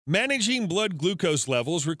Managing blood glucose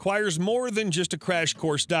levels requires more than just a crash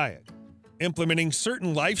course diet. Implementing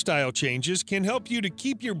certain lifestyle changes can help you to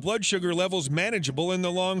keep your blood sugar levels manageable in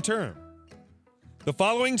the long term. The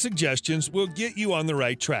following suggestions will get you on the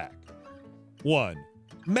right track. 1.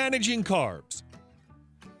 Managing carbs.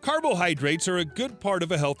 Carbohydrates are a good part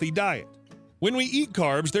of a healthy diet. When we eat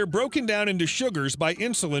carbs, they're broken down into sugars by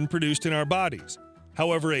insulin produced in our bodies.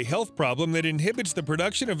 However, a health problem that inhibits the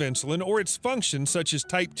production of insulin or its function, such as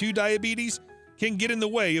type 2 diabetes, can get in the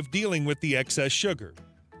way of dealing with the excess sugar.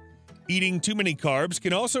 Eating too many carbs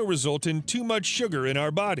can also result in too much sugar in our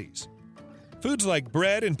bodies. Foods like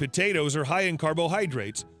bread and potatoes are high in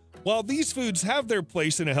carbohydrates. While these foods have their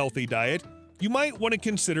place in a healthy diet, you might want to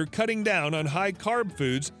consider cutting down on high-carb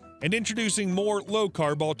foods and introducing more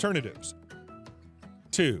low-carb alternatives.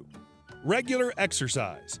 2. Regular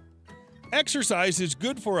exercise. Exercise is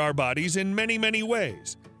good for our bodies in many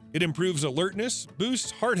ways. It improves alertness, boosts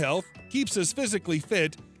heart health, keeps us physically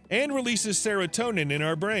fit, and releases serotonin in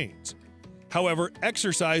our brains. However,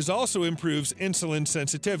 exercise also improves insulin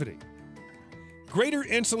sensitivity. Greater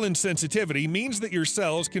insulin sensitivity means that your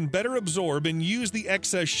cells can better absorb and use the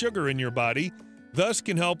excess sugar in your body, thus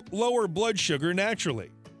can help lower blood sugar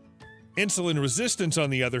naturally. Insulin resistance, on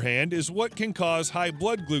the other hand, is what can cause high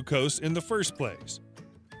blood glucose in the first place.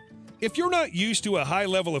 If you're not used to a high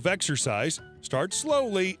level of exercise, start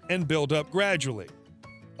slowly and build up gradually.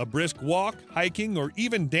 A brisk walk, hiking, or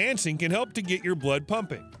even dancing can help to get your blood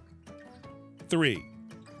pumping. 3.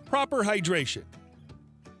 Proper hydration.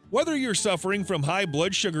 Whether you're suffering from high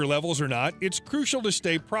blood sugar levels or not, it's crucial to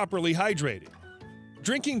stay properly hydrated.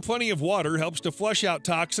 Drinking plenty of water helps to flush out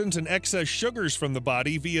toxins and excess sugars from the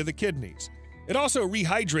body via the kidneys. It also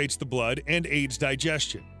rehydrates the blood and aids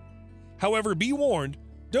digestion. However, be warned,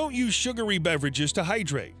 don't use sugary beverages to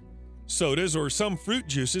hydrate. Sodas or some fruit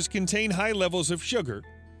juices contain high levels of sugar.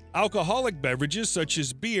 Alcoholic beverages such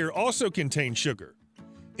as beer also contain sugar.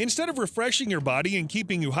 Instead of refreshing your body and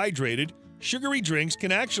keeping you hydrated, sugary drinks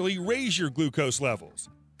can actually raise your glucose levels.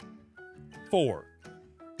 4.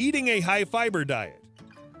 Eating a high-fiber diet.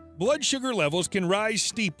 Blood sugar levels can rise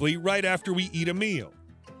steeply right after we eat a meal.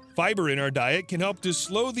 Fiber in our diet can help to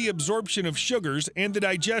slow the absorption of sugars and the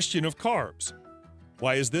digestion of carbs.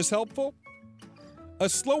 Why is this helpful? A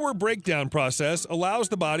slower breakdown process allows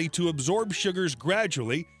the body to absorb sugars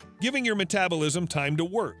gradually, giving your metabolism time to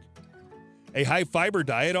work. A high-fiber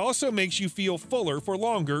diet also makes you feel fuller for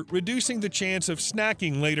longer, reducing the chance of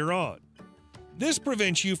snacking later on. This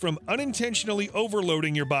prevents you from unintentionally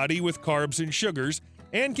overloading your body with carbs and sugars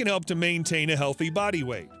and can help to maintain a healthy body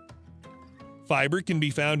weight. Fiber can be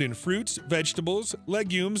found in fruits, vegetables,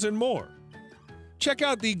 legumes, and more. Check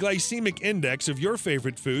out the glycemic index of your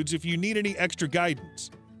favorite foods if you need any extra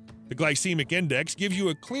guidance. The glycemic index gives you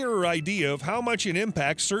a clearer idea of how much an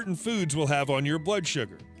impact certain foods will have on your blood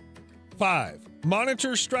sugar. 5.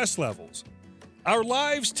 Monitor stress levels. Our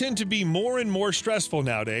lives tend to be more and more stressful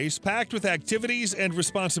nowadays, packed with activities and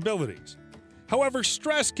responsibilities. However,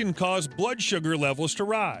 stress can cause blood sugar levels to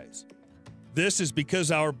rise. This is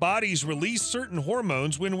because our bodies release certain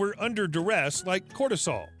hormones when we're under duress, like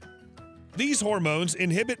cortisol. These hormones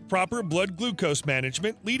inhibit proper blood glucose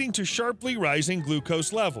management, leading to sharply rising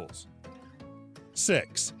glucose levels.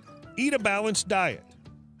 6. Eat a balanced diet.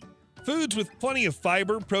 Foods with plenty of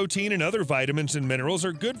fiber, protein, and other vitamins and minerals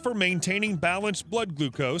are good for maintaining balanced blood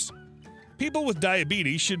glucose. People with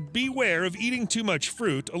diabetes should beware of eating too much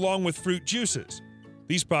fruit along with fruit juices.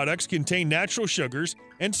 These products contain natural sugars,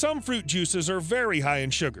 and some fruit juices are very high in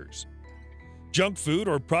sugars. Junk food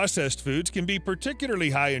or processed foods can be particularly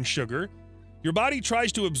high in sugar. Your body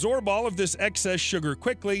tries to absorb all of this excess sugar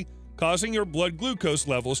quickly, causing your blood glucose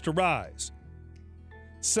levels to rise.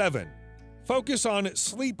 7. Focus on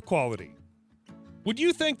sleep quality. Would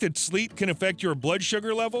you think that sleep can affect your blood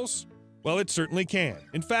sugar levels? Well, it certainly can.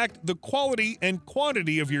 In fact, the quality and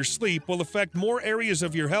quantity of your sleep will affect more areas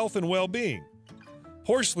of your health and well-being.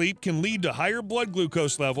 Poor sleep can lead to higher blood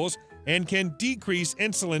glucose levels and can decrease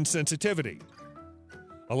insulin sensitivity.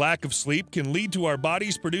 A lack of sleep can lead to our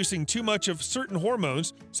bodies producing too much of certain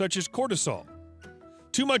hormones, such as cortisol.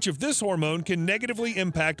 Too much of this hormone can negatively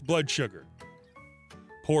impact blood sugar.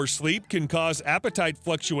 Poor sleep can cause appetite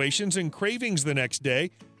fluctuations and cravings the next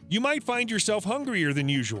day. You might find yourself hungrier than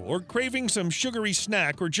usual or craving some sugary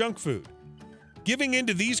snack or junk food. Giving in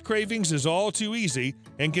to these cravings is all too easy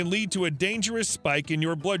and can lead to a dangerous spike in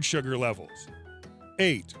your blood sugar levels.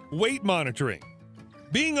 8. Weight monitoring.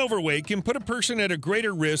 Being overweight can put a person at a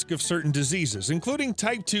greater risk of certain diseases, including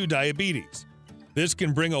type 2 diabetes. This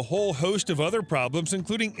can bring a whole host of other problems,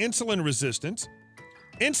 including insulin resistance.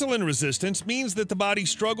 Insulin resistance means that the body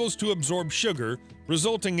struggles to absorb sugar,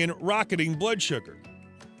 resulting in rocketing blood sugar.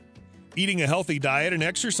 Eating a healthy diet and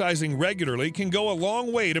exercising regularly can go a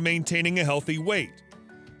long way to maintaining a healthy weight.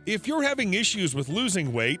 If you're having issues with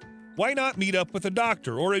losing weight, why not meet up with a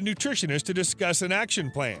doctor or a nutritionist to discuss an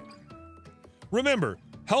action plan? Remember,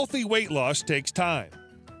 healthy weight loss takes time.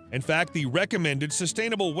 In fact, the recommended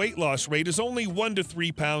sustainable weight loss rate is only 1 to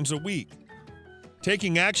 3 pounds a week.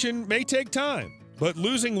 Taking action may take time, but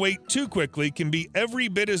losing weight too quickly can be every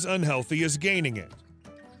bit as unhealthy as gaining it.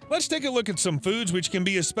 Let's take a look at some foods which can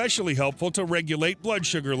be especially helpful to regulate blood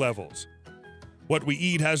sugar levels. What we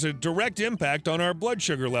eat has a direct impact on our blood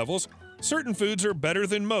sugar levels. Certain foods are better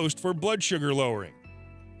than most for blood sugar lowering.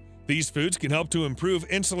 These foods can help to improve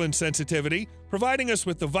insulin sensitivity, providing us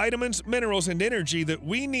with the vitamins, minerals, and energy that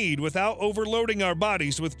we need without overloading our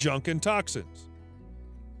bodies with junk and toxins.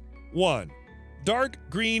 1. Dark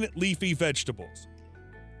green leafy vegetables.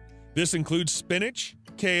 This includes spinach,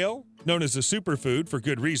 kale, known as a superfood for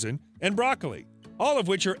good reason, and broccoli, all of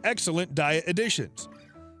which are excellent diet additions.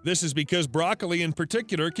 This is because broccoli in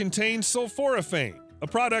particular contains sulforaphane, a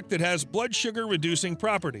product that has blood sugar reducing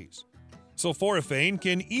properties. Sulforaphane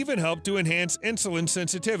can even help to enhance insulin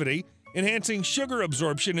sensitivity, enhancing sugar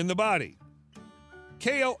absorption in the body.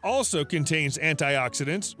 Kale also contains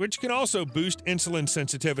antioxidants, which can also boost insulin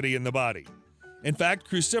sensitivity in the body. In fact,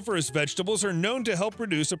 cruciferous vegetables are known to help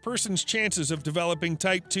reduce a person's chances of developing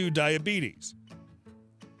type 2 diabetes.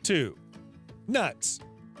 2. Nuts.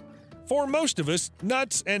 For most of us,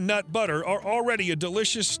 nuts and nut butter are already a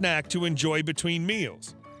delicious snack to enjoy between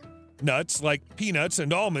meals. Nuts, like peanuts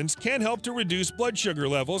and almonds, can help to reduce blood sugar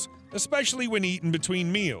levels, especially when eaten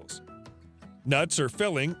between meals. Nuts are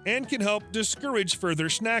filling and can help discourage further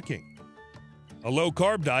snacking. A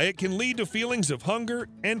low-carb diet can lead to feelings of hunger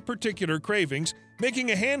and particular cravings, making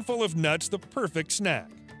a handful of nuts the perfect snack.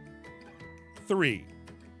 3.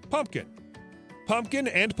 Pumpkin. Pumpkin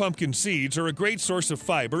and pumpkin seeds are a great source of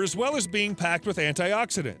fiber as well as being packed with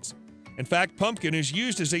antioxidants. In fact, pumpkin is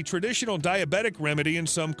used as a traditional diabetic remedy in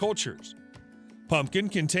some cultures. Pumpkin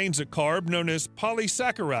contains a carb known as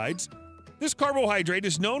polysaccharides. This carbohydrate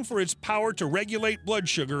is known for its power to regulate blood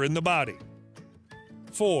sugar in the body.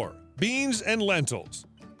 4. Beans and lentils.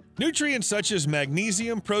 Nutrients such as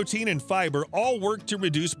magnesium, protein, and fiber all work to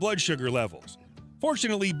reduce blood sugar levels.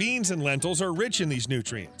 Fortunately, beans and lentils are rich in these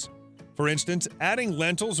nutrients. For instance, adding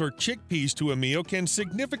lentils or chickpeas to a meal can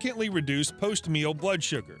significantly reduce post-meal blood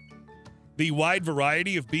sugar. The wide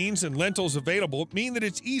variety of beans and lentils available mean that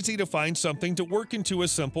it's easy to find something to work into a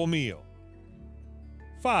simple meal.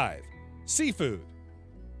 5. Seafood.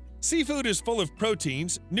 Seafood is full of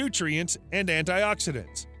proteins, nutrients, and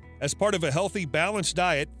antioxidants. As part of a healthy, balanced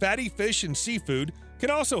diet, fatty fish and seafood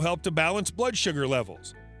can also help to balance blood sugar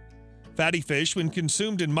levels. Fatty fish, when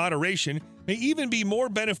consumed in moderation, may even be more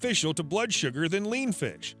beneficial to blood sugar than lean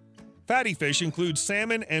fish. Fatty fish include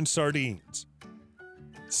salmon and sardines.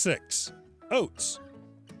 6. Oats.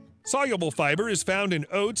 Soluble fiber is found in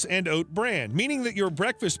oats and oat bran, meaning that your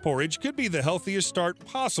breakfast porridge could be the healthiest start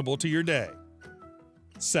possible to your day.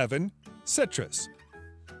 7. Citrus.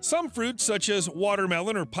 Some fruits, such as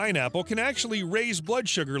watermelon or pineapple, can actually raise blood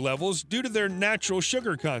sugar levels due to their natural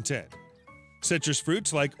sugar content. Citrus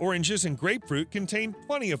fruits like oranges and grapefruit contain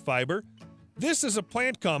plenty of fiber. This is a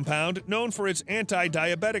plant compound known for its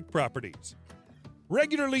anti-diabetic properties.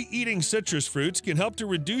 Regularly eating citrus fruits can help to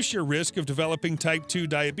reduce your risk of developing type 2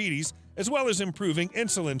 diabetes, as well as improving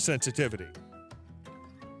insulin sensitivity.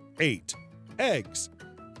 8. Eggs.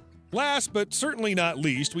 Last but certainly not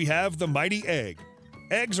least, we have the mighty egg.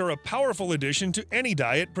 Eggs are a powerful addition to any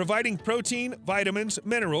diet, providing protein, vitamins,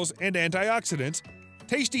 minerals, and antioxidants.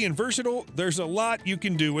 Tasty and versatile, there's a lot you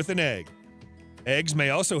can do with an egg. Eggs may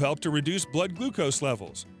also help to reduce blood glucose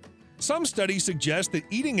levels. Some studies suggest that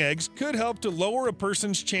eating eggs could help to lower a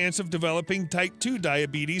person's chance of developing type 2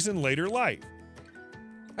 diabetes in later life.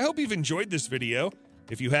 I hope you've enjoyed this video.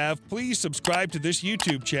 If you have, please subscribe to this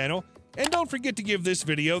YouTube channel, and don't forget to give this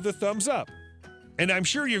video the thumbs up. And I'm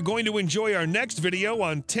sure you're going to enjoy our next video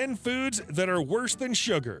on 10 foods that are worse than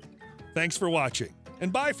sugar. Thanks for watching,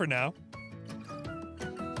 and bye for now.